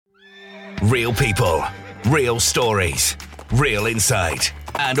Real people, real stories, real insight,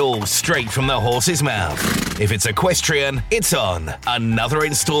 and all straight from the horse's mouth. If it's equestrian, it's on. Another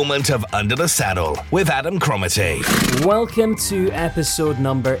installment of Under the Saddle with Adam Cromarty. Welcome to episode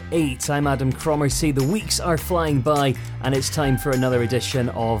number 8. I'm Adam Cromarty. The weeks are flying by and it's time for another edition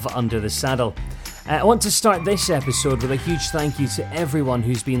of Under the Saddle. I want to start this episode with a huge thank you to everyone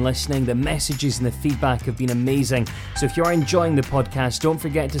who's been listening. The messages and the feedback have been amazing. So if you are enjoying the podcast, don't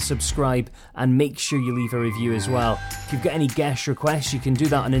forget to subscribe and make sure you leave a review as well. If you've got any guest requests, you can do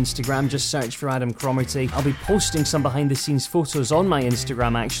that on Instagram. Just search for Adam Cromarty. I'll be posting some behind the scenes photos on my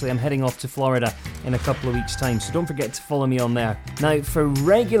Instagram actually. I'm heading off to Florida in a couple of weeks' time, so don't forget to follow me on there. Now, for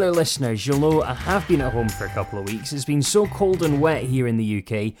regular listeners, you'll know I have been at home for a couple of weeks. It's been so cold and wet here in the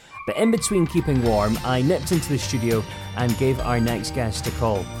UK, but in between keeping warm, I nipped into the studio and gave our next guest a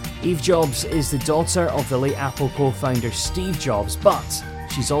call. Eve Jobs is the daughter of the late Apple co-founder Steve Jobs, but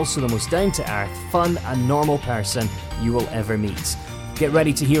she's also the most down-to-earth, fun and normal person you will ever meet. Get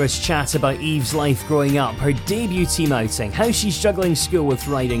ready to hear us chat about Eve's life growing up, her debut team outing, how she's juggling school with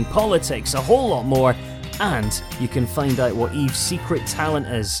riding, politics, a whole lot more, and you can find out what Eve's secret talent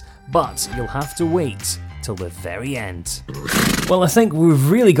is, but you'll have to wait till the very end. Well, I think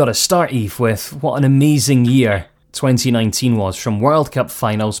we've really got to start, Eve, with what an amazing year 2019 was, from World Cup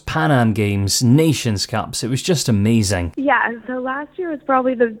finals, Pan Am Games, Nations Cups. It was just amazing. Yeah, so last year was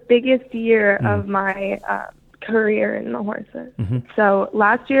probably the biggest year of my career in the horses. Mm-hmm. So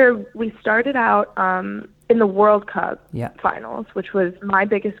last year we started out in the World Cup finals, which was my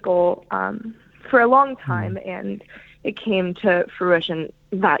biggest goal for a long time, and it came to fruition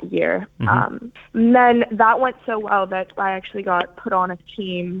that year. And then that went so well that I actually got put on a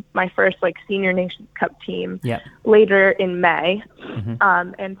team, my first Senior Nations Cup team, later in May.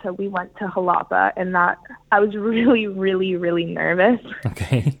 And so we went to Jalapa, and that I was really, really, really nervous.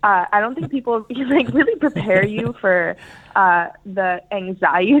 Okay. I don't think people really prepare you for the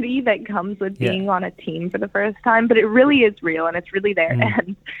anxiety that comes with being on a team for the first time, but it really is real and it's really there.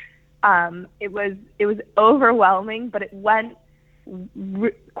 And it was overwhelming, but it went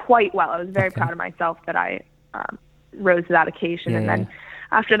quite well. I was very proud of myself that I rose to that occasion. And then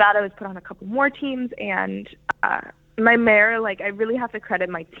after that, I was put on a couple more teams, and my mare, I really have to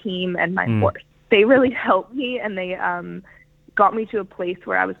credit my team and my horse. They really helped me, and they got me to a place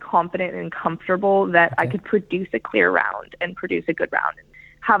where I was confident and comfortable that I could produce a clear round and produce a good round and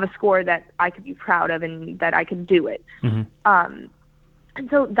have a score that I could be proud of and that I could do it. And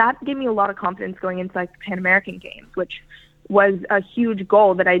so that gave me a lot of confidence going into the Pan American Games, which was a huge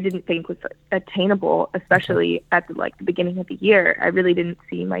goal that I didn't think was attainable, especially at the beginning of the year. I really didn't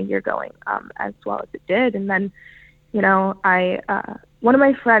see my year going as well as it did. And then, one of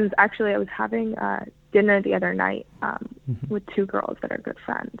my friends, actually, I was having dinner the other night with two girls that are good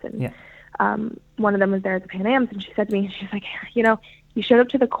friends. And one of them was there at the Pan Ams, and she said to me, she's like, you showed up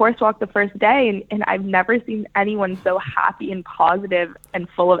to the course walk the first day, and I've never seen anyone so happy and positive and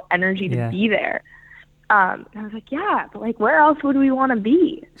full of energy to be there. And I was like, yeah, but where else would we want to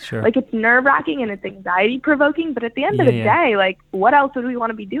be? Sure. It's nerve-wracking and it's anxiety-proking, but at the end of the day, what else would we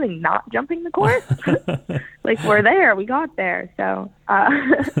want to be doing? Not jumping the course? We're there, we got there. So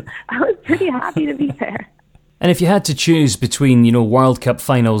I was pretty happy to be there. And if you had to choose between, World Cup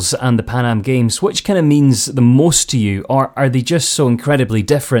finals and the Pan Am Games, which kind of means the most to you, or are they just so incredibly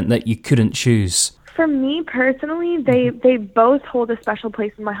different that you couldn't choose? For me personally, they both hold a special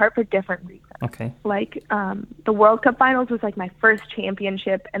place in my heart for different reasons. Okay. The World Cup finals was my first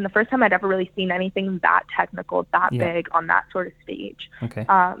championship, and the first time I'd ever really seen anything that technical, that big on that sort of stage. Okay.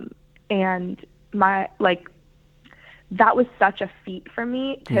 And my that was such a feat for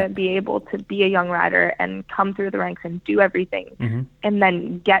me to be able to be a young rider and come through the ranks and do everything, and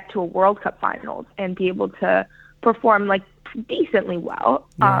then get to a World Cup finals and be able to perform decently well.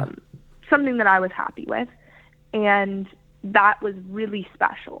 Something that I was happy with, and that was really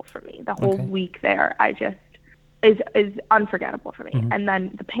special for me. The whole week there, I just is unforgettable for me. And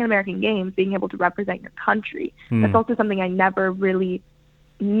then the Pan American Games, being able to represent your country, that's also something I never really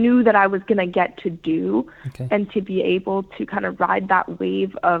knew that I was going to get to do, and to be able to kind of ride that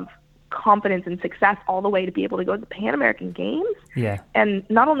wave of confidence and success all the way to be able to go to the Pan American Games, and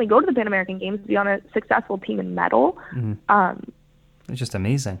not only go to the Pan American Games, be on a successful team and medal. It's just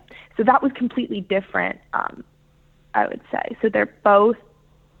amazing. So that was completely different, I would say. So they're both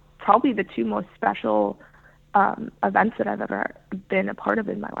probably the two most special events that I've ever been a part of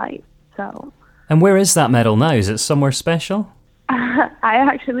in my life. So. And where is that medal now? Is it somewhere special?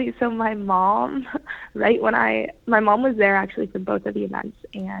 So my mom, my mom was there actually for both of the events,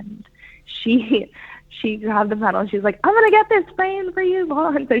 and she she grabbed the medal and she was like, I'm going to get this framed for you,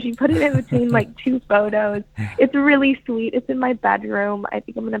 Lauren. So she put it in between like two photos. It's really sweet. It's in my bedroom. I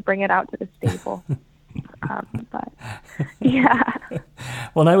think I'm going to bring it out to the stable. But yeah.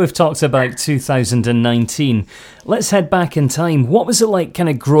 Well, now we've talked about 2019. Let's head back in time. What was it like kind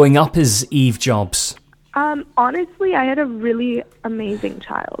of growing up as Eve Jobs? Honestly, I had a really amazing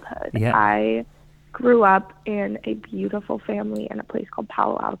childhood. Yeah. I grew up in a beautiful family in a place called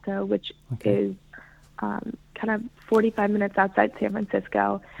Palo Alto, which is kind of 45 minutes outside San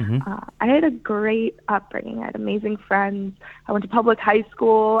Francisco. I had a great upbringing. I had amazing friends. I went to public high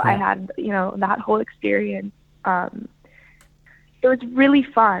school. I had, that whole experience. It was really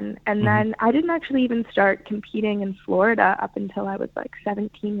fun. And then I didn't actually even start competing in Florida up until I was like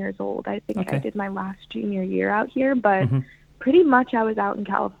 17 years old. I think I did my last junior year out here, but pretty much I was out in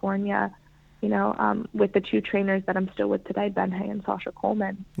California, with the two trainers that I'm still with today, Ben Hay and Sasha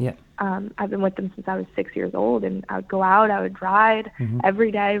Coleman. Yeah. I've been with them since I was 6 years old, and I would go out, I would ride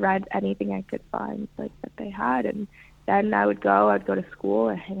every day, ride anything I could find like that they had. And then I'd go to school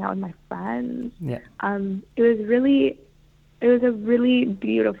and hang out with my friends. Yeah. It was a really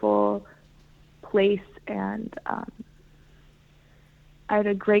beautiful place, and I had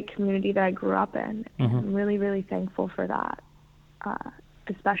a great community that I grew up in. And I'm really, really thankful for that,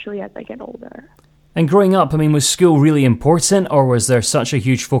 especially as I get older. And growing up, was school really important, or was there such a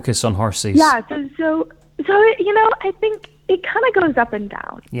huge focus on horses? Yeah, so I think it kind of goes up and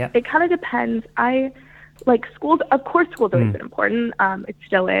down. Yeah. It kind of depends. School, of course, school's always been important. It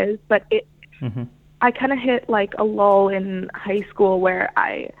still is, but I kind of hit like a lull in high school where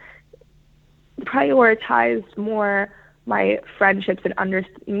I prioritized more my friendships and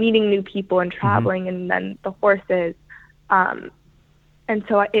meeting new people and traveling, and then the horses. And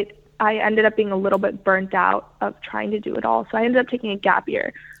so I ended up being a little bit burnt out of trying to do it all. So I ended up taking a gap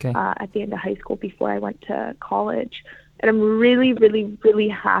year at the end of high school before I went to college. And I'm really, really, really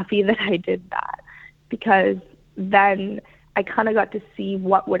happy that I did that, because then I kind of got to see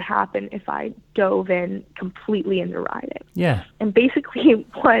what would happen if I dove in completely into riding. Yeah. And basically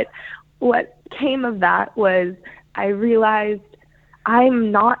what came of that was I realized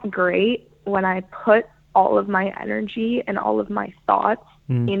I'm not great when I put all of my energy and all of my thoughts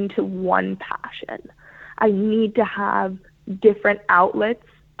into one passion. I need to have different outlets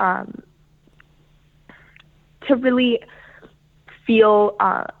to really feel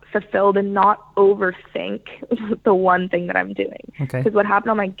fulfilled and not overthink the one thing that I'm doing. Because what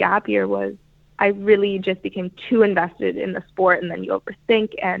happened on my gap year was I really just became too invested in the sport, and then you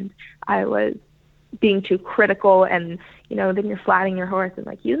overthink, and I was being too critical, and then you're flattening your horse and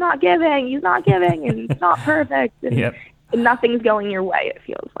like, he's not giving, and it's not perfect, and nothing's going your way, it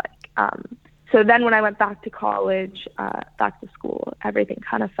feels like. So then when I went back to college, back to school, everything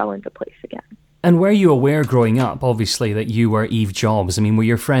kind of fell into place again. And were you aware growing up, obviously, that you were Eve Jobs? Were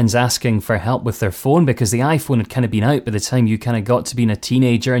your friends asking for help with their phone? Because the iPhone had kind of been out by the time you kind of got to being a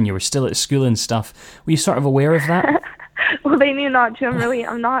teenager and you were still at school and stuff. Were you sort of aware of that? Well, they knew not to.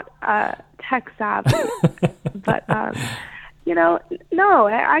 I'm not tech savvy. But, no,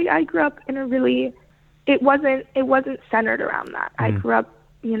 I grew up in a really, it wasn't centered around that. I grew up,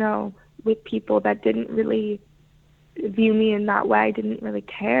 with people that didn't really view me in that way, didn't really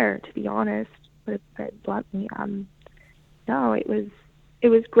care, to be honest. But very bluntly, no, it was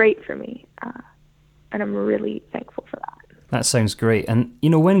great for me, and I'm really thankful for that. That sounds great. And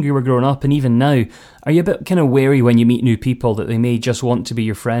when you were growing up, and even now, are you a bit kind of wary when you meet new people that they may just want to be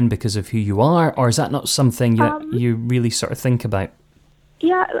your friend because of who you are, or is that not something that you really sort of think about?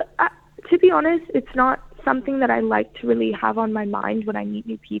 Yeah, to be honest, it's not something that I like to really have on my mind when I meet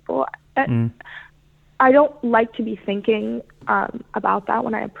new people. I don't like to be thinking about that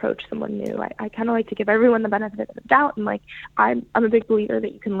when I approach someone new. I kind of like to give everyone the benefit of the doubt, and I'm a big believer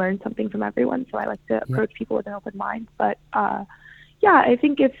that you can learn something from everyone, so I like to approach people with an open mind. But I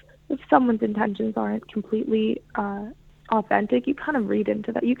think if someone's intentions aren't completely authentic, you kind of read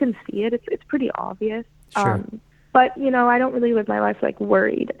into that. You can see it. It's pretty obvious. Sure. But I don't really live my life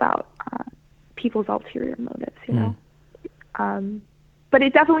worried about people's ulterior motives. But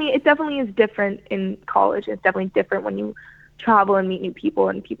it definitely is different in college. It's definitely different when you travel and meet new people,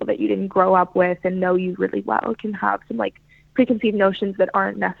 and people that you didn't grow up with and know you really well can have some preconceived notions that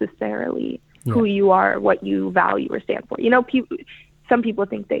aren't necessarily who you are, what you value or stand for. Some people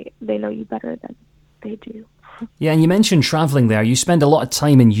think they know you better than they do. Yeah, and you mentioned traveling there. You spend a lot of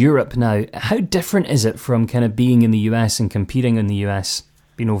time in Europe now. How different is it from kind of being in the US and competing in the US,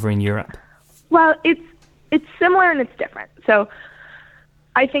 being over in Europe? Well, it's similar and it's different. So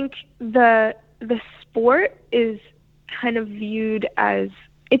I think the sport is kind of viewed as,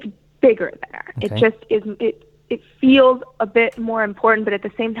 it's bigger there. Okay. It just is. It feels a bit more important, but at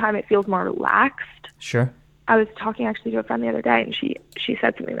the same time, it feels more relaxed. Sure. I was talking actually to a friend the other day, and she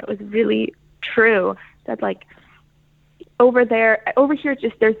said something that was really true. That like over here,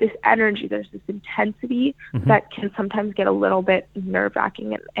 just there's this energy, there's this intensity that can sometimes get a little bit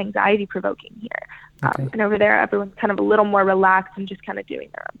nerve-wracking and anxiety-provoking here. Okay. And over there, everyone's kind of a little more relaxed and just kind of doing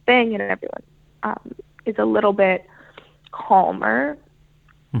their own thing, and everyone is a little bit calmer.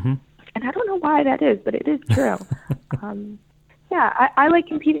 Mm-hmm. And I don't know why that is, but it is true. I like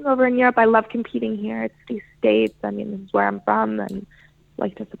competing over in Europe. I love competing here. It's these States. I mean, this is where I'm from, and I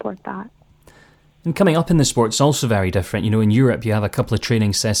like to support that. And coming up in the sport's also very different. You know, in Europe, you have a couple of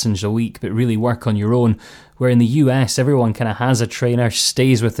training sessions a week, but really work on your own. Where in the US, everyone kind of has a trainer,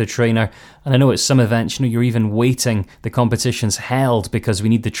 stays with the trainer. And I know at some events, you know, you're even waiting the competition's held because we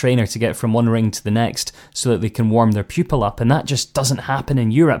need the trainer to get from one ring to the next so that they can warm their pupil up. And that just doesn't happen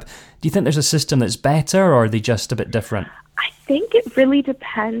in Europe. Do you think there's a system that's better, or are they just a bit different? I think it really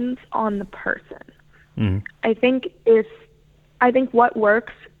depends on the person. Mm. I think what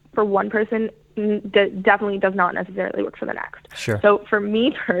works for one person definitely does not necessarily work for the next. Sure. So for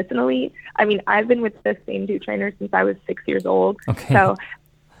me personally, I mean, I've been with the same two trainers since I was 6 years old. Okay. So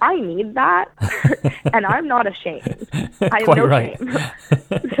I need that, and I'm not ashamed. I have Quite no right. shame.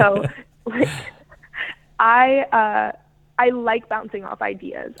 So, like, I like bouncing off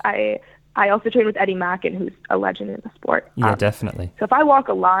ideas. I also train with Eddie Mackin, who's a legend in the sport. Yeah, definitely. So if I walk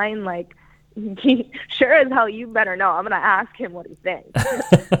a line, like, sure as hell, you better know I'm going to ask him what he thinks,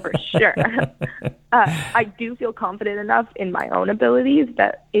 for sure. I do feel confident enough in my own abilities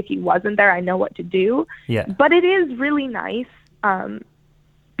that if he wasn't there, I know what to do. Yeah. But it is really nice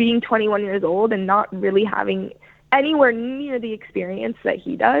being 21 years old and not really having anywhere near the experience that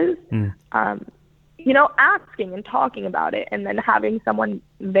he does. You know, asking and talking about it and then having someone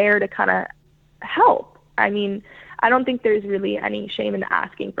there to kind of help. I mean, I don't think there's really any shame in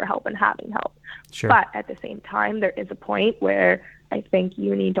asking for help and having help. Sure. But at the same time, there is a point where I think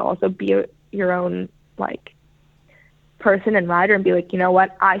you need to also be your own, like, person and rider and be like, you know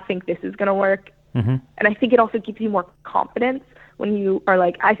what, I think this is going to work. Mm-hmm. And I think it also gives you more confidence when you are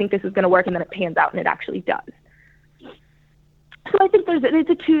like, I think this is going to work, and then it pans out and it actually does. So I think it's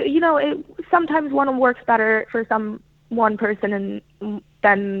a two, you know, sometimes one works better for one person and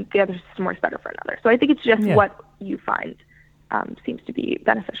then the other system works better for another. So I think it's just what you find seems to be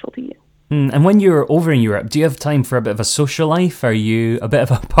beneficial to you. And when you're over in Europe, do you have time for a bit of a social life? Are you a bit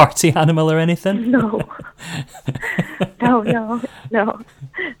of a party animal or anything? No. No.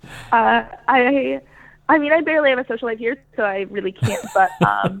 I mean, I barely have a social life here, so I really can't, but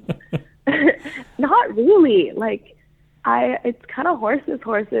not really. Like, it's kind of horses,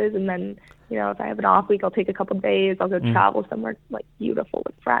 and then, you know, if I have an off week, I'll take a couple of days. I'll go travel somewhere like beautiful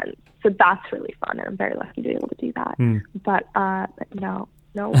with friends. So that's really fun, and I'm very lucky to be able to do that. But no,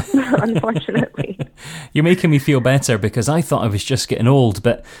 unfortunately. You're making me feel better because I thought I was just getting old,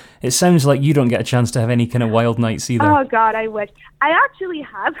 but it sounds like you don't get a chance to have any kind of wild nights either. Oh God, I wish. I actually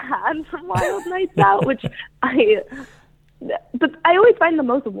have had some wild nights out, but I always find the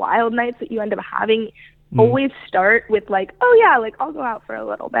most wild nights that you end up having always start with like, oh yeah, like I'll go out for a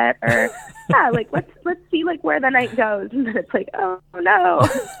little bit, or yeah, like let's see like where the night goes, and then it's like, oh no.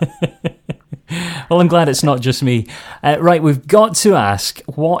 Well, I'm glad it's not just me. Right, we've got to ask,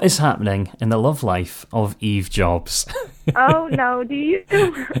 what is happening in the love life of Eve Jobs? Oh no, do you?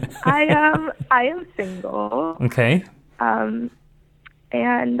 I am single. Okay. And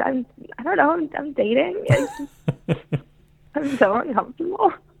I don't know, I'm dating. I'm so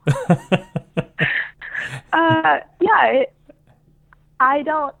uncomfortable. I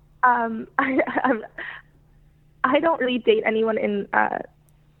don't really date anyone in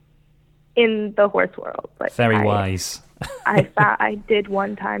the horse world. But very wise. I did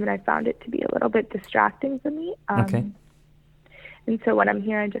one time, and I found it to be a little bit distracting for me. Okay. And so when I'm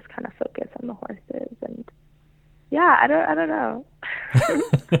here, I just kind of focus on the horses, and yeah, I don't know.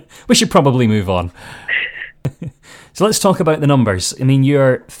 We should probably move on. So let's talk about the numbers. I mean,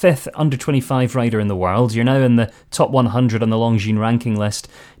 you're 5th under-25 rider in the world. You're now in the top 100 on the Longines ranking list.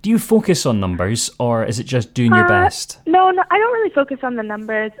 Do you focus on numbers, or is it just doing your best? No, I don't really focus on the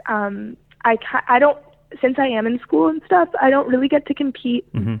numbers. I don't, since I am in school and stuff, I don't really get to compete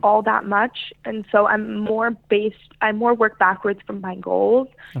all that much. And so I more work backwards from my goals.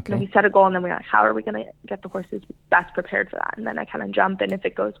 Okay. You know, we set a goal, and then we're like, how are we going to get the horses best prepared for that? And then I kind of jump, and if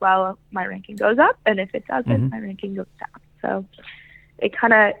it goes well, my ranking goes up. And if it doesn't, my ranking goes down. So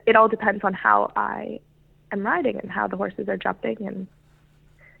it all depends on how I am riding and how the horses are jumping. And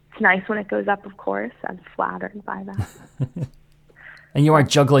it's nice when it goes up, of course. I'm flattered by that. And you are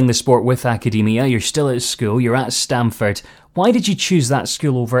juggling the sport with academia. You're still at school. You're at Stanford. Why did you choose that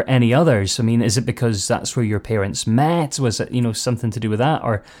school over any others? I mean, is it because that's where your parents met? Was it, something to do with that,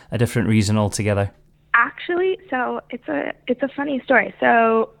 or a different reason altogether? Actually, so it's a funny story.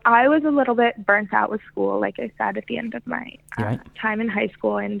 So I was a little bit burnt out with school, like I said, at the end of my time in high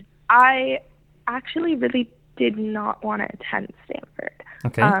school, and I actually really did not want to attend Stanford.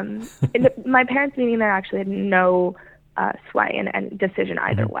 Okay. My parents' meeting there actually had no sway and decision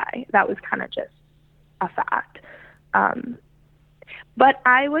either way. That was kind of just a fact. But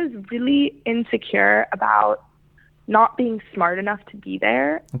I was really insecure about not being smart enough to be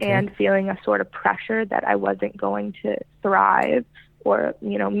there and feeling a sort of pressure that I wasn't going to thrive or,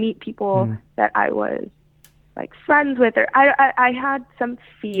 meet people that I was like friends with, or I had some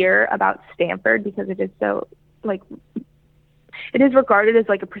fear about Stanford because it is so it is regarded as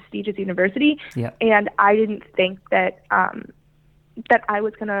like a prestigious university. Yeah. And I didn't think that that I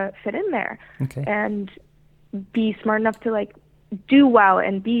was going to fit in there and be smart enough to like do well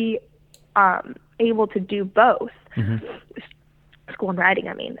and be able to do both. School and writing,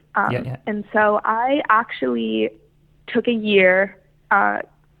 I mean. And so I actually took a year.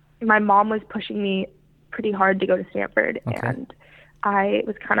 My mom was pushing me pretty hard to go to Stanford, and I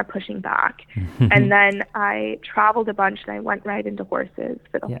was kind of pushing back. And then I traveled a bunch, and I went right into horses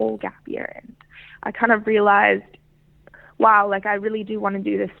for the whole gap year. And I kind of realized, wow, like I really do want to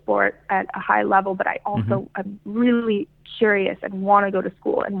do this sport at a high level, but I also am really curious and want to go to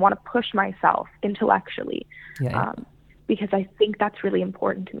school and want to push myself intellectually because I think that's really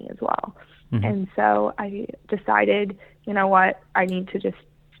important to me as well. And so I decided, you know what, I need to just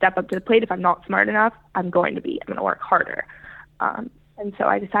step up to the plate. If I'm not smart enough, I'm going to work harder. And so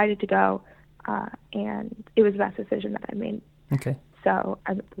I decided to go, and it was the best decision that I made. So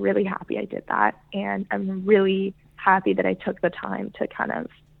I'm really happy I did that, and I'm really happy that I took the time to kind of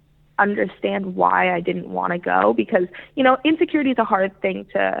understand why I didn't want to go, because, insecurity is a hard thing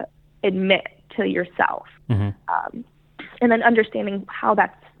to admit to yourself. And then understanding how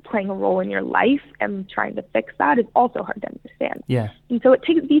that's playing a role in your life and trying to fix that is also hard to understand. And so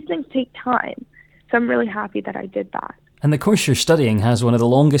these things take time. So I'm really happy that I did that. And the course you're studying has one of the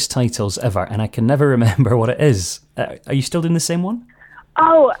longest titles ever, and I can never remember what it is. Are you still doing the same one?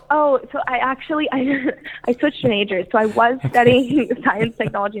 So I switched majors. So I was studying science,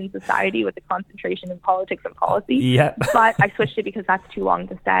 technology, and society with a concentration in politics and policy. But I switched it because that's too long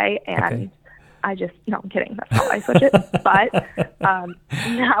to say, and I'm kidding. That's not why I switched it. But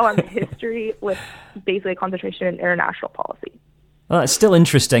now I'm in history with basically a concentration in international policy. Well, that's still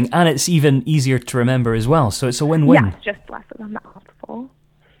interesting, and it's even easier to remember as well. So it's a win-win. Yeah, just less of a mouthful.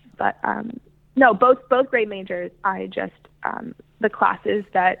 But no, both great majors. I just the classes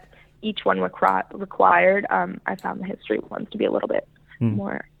that each one required. I found the history ones to be a little bit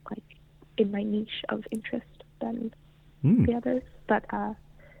more like in my niche of interest than the others.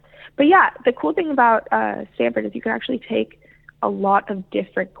 But yeah, the cool thing about Stanford is you can actually take a lot of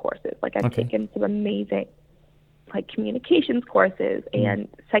different courses. Like I've taken some amazing like communications courses and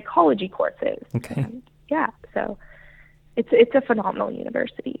psychology courses. And so it's a phenomenal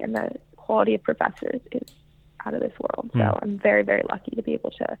university, and the quality of professors is out of this world. So I'm very, very lucky to be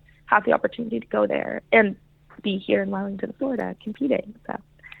able to have the opportunity to go there and be here in Wellington, Florida, competing. So,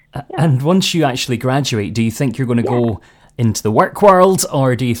 And once you actually graduate, do you think you're going to go into the work world,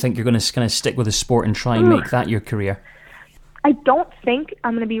 or do you think you're going to kind of stick with the sport and try and make that your career? I don't think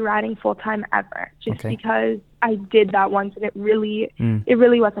I'm going to be riding full-time ever, just because I did that once, and it really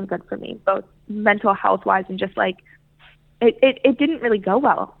wasn't good for me, both mental health-wise and just like, it didn't really go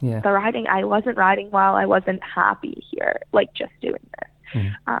well. The riding, I wasn't riding well. I wasn't happy here, like just doing this,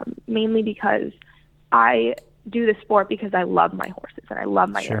 mainly because I do the sport because I love my horses and I love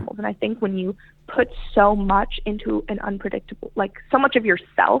my animals. And I think when you put so much into an unpredictable, like so much of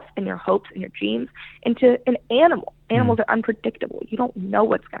yourself and your hopes and your dreams into an animal, animals are unpredictable. You don't know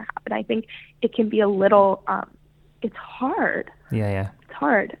what's going to happen. I think it can be a little, it's hard. It's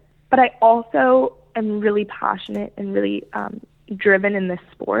hard. But I also am really passionate and really driven in this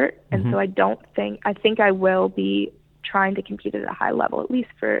sport. And so I think I will be trying to compete at a high level, at least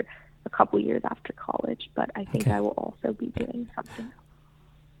for a couple years after college. But I think I will also be doing something else.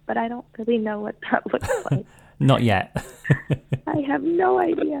 But I don't really know what that looks like. Not yet. I have no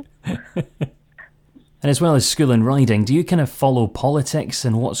idea. And as well as school and riding, do you kind of follow politics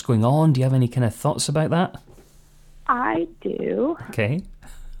and what's going on? Do you have any kind of thoughts about that? I do. Okay.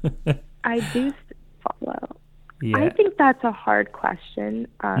 I do follow. I think that's a hard question.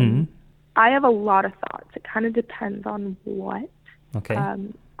 I have a lot of thoughts. It kind of depends on what.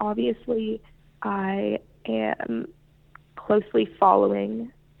 Obviously, I am closely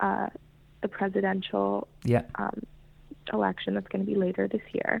following the presidential election that's going to be later this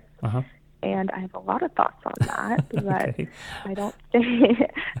year. And I have a lot of thoughts on that, but I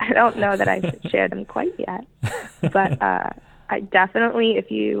don't know that I should share them quite yet. But I definitely, if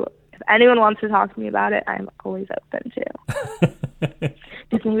anyone wants to talk to me about it, I'm always open to.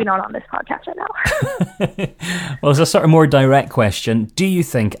 Just maybe not on this podcast right now. Well, as a sort of more direct question, do you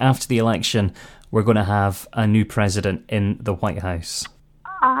think after the election we're going to have a new president in the White House?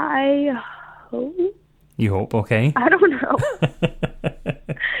 I hope. You hope, okay. I don't know.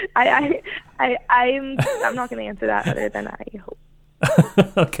 I'm not going to answer that other than I hope.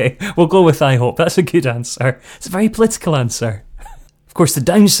 Okay, we'll go with I hope. That's a good answer. It's a very political answer. Of course, the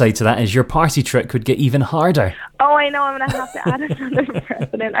downside to that is your party trick could get even harder. Oh, I know. I'm going to have to add another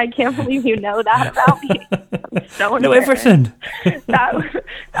president. I can't believe you know that about me. I'm so embarrassed. Know everything. That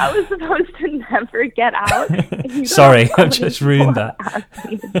was supposed to never get out. Sorry, I've just ruined that. Asked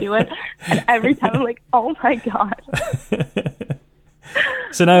me to do it, and every time I'm like, oh my God.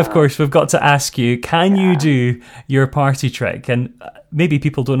 So now, of course, we've got to ask you, can you do your party trick? And maybe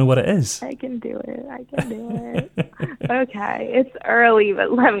people don't know what it is. I can do it. Okay, it's early,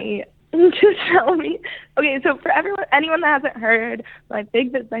 but let me just tell me. Okay, so for anyone that hasn't heard, my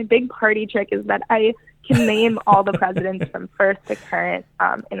big party trick is that I can name all the presidents from first to current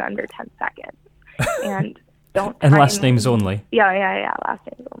in under 10 seconds. And don't and last names only. Yeah, last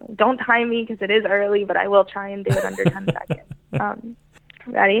names only. Don't time me because it is early, but I will try and do it under 10 seconds.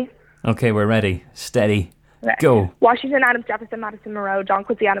 Ready? Okay, we're ready. Steady. Right. Go. Washington, Adams, Jefferson, Madison, Monroe, John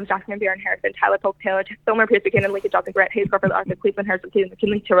Quincy Adams, Jackson, Bjorn, Harrison, Tyler, Polk, Taylor, Fillmore, Pierce, Buchanan, Lincoln, Johnson, Grant, Hayes, Garfield, Arthur, Cleveland, Harrison, Cleveland,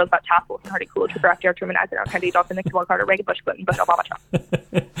 McKinley, T. Roosevelt, Taft, Wilson, Hardy, Coolidge, Cooper, FDR, Truman, Eisenhower, Kennedy, Johnson, Nixon, Walt Carter, Reagan, Bush, Clinton, Bush, Obama, Trump.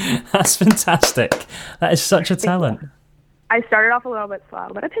 That's fantastic. That is such a talent. I started off a little bit slow,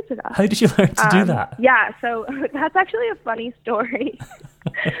 but I picked it up. How did you learn to do that? Yeah, so that's actually a funny story.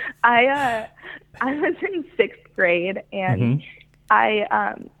 I was in 6th grade, and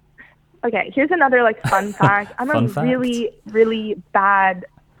okay, here's another fun fact. I'm really, really bad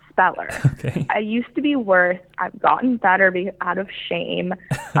speller. Okay. I used to be worse. I've gotten better out of shame.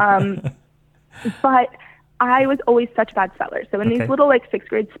 But I was always such a bad speller. So in these little 6th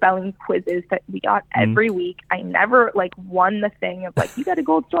grade spelling quizzes that we got every week, I never won the thing of you got a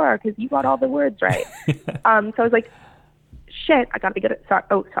gold star because you got all the words right. So I was like, shit, I gotta be good at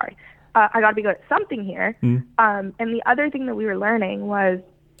I gotta be good at something here. And the other thing that we were learning was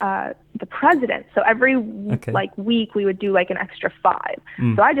the president. So every week we would do an extra 5.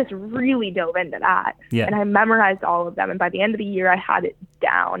 So I just really dove into that, and I memorized all of them. And by the end of the year, I had it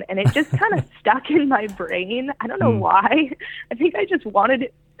down, and it just kind of stuck in my brain. I don't know why. I think I just wanted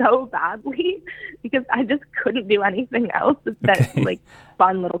it so badly because I just couldn't do anything else that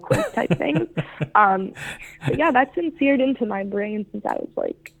fun little quiz type things. But yeah, that's been seared into my brain since I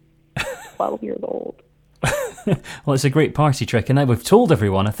was 12 years old. Well, it's a great party trick, and now we've told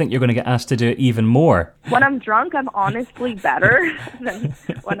everyone. I think you're going to get asked to do it even more. When I'm drunk, I'm honestly better than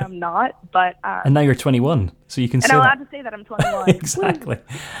when I'm not. But and now you're 21, so you can say that. And I'm allowed to say that I'm 21. Exactly.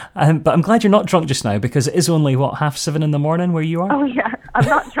 But I'm glad you're not drunk just now, because it is only, 7:30 in the morning where you are? Oh, yeah. I'm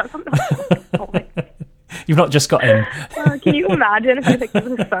not drunk. I'm not drunk. Oh, my God. You've not just got in. Can you imagine if he picked up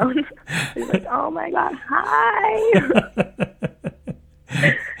his phone? He's like, oh, my God, hi.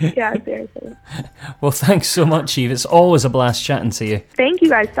 Yeah, seriously. Well, thanks so much, Eve. It's always a blast chatting to you. Thank you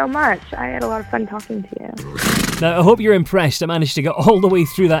guys so much. I had a lot of fun talking to you. Now, I hope you're impressed I managed to get all the way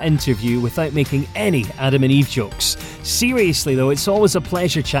through that interview without making any Adam and Eve jokes. Seriously, though, it's always a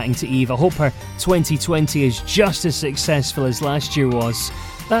pleasure chatting to Eve. I hope her 2020 is just as successful as last year was.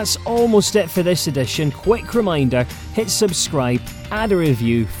 That's almost it for this edition. Quick reminder, hit subscribe, add a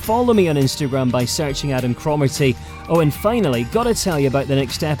review, follow me on Instagram by searching Adam Cromarty. Oh, and finally, gotta tell you about the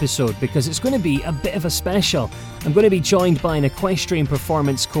next episode because it's going to be a bit of a special. I'm going to be joined by an equestrian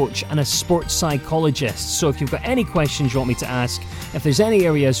performance coach and a sports psychologist. So if you've got any questions you want me to ask, if there's any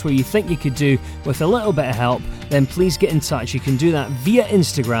areas where you think you could do with a little bit of help, then please get in touch. You can do that via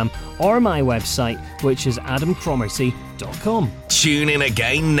Instagram or my website, which is adamcromarty.com. Tune in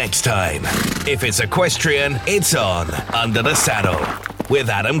again next time. If it's equestrian, it's on Under the Saddle with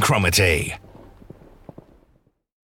Adam Cromarty.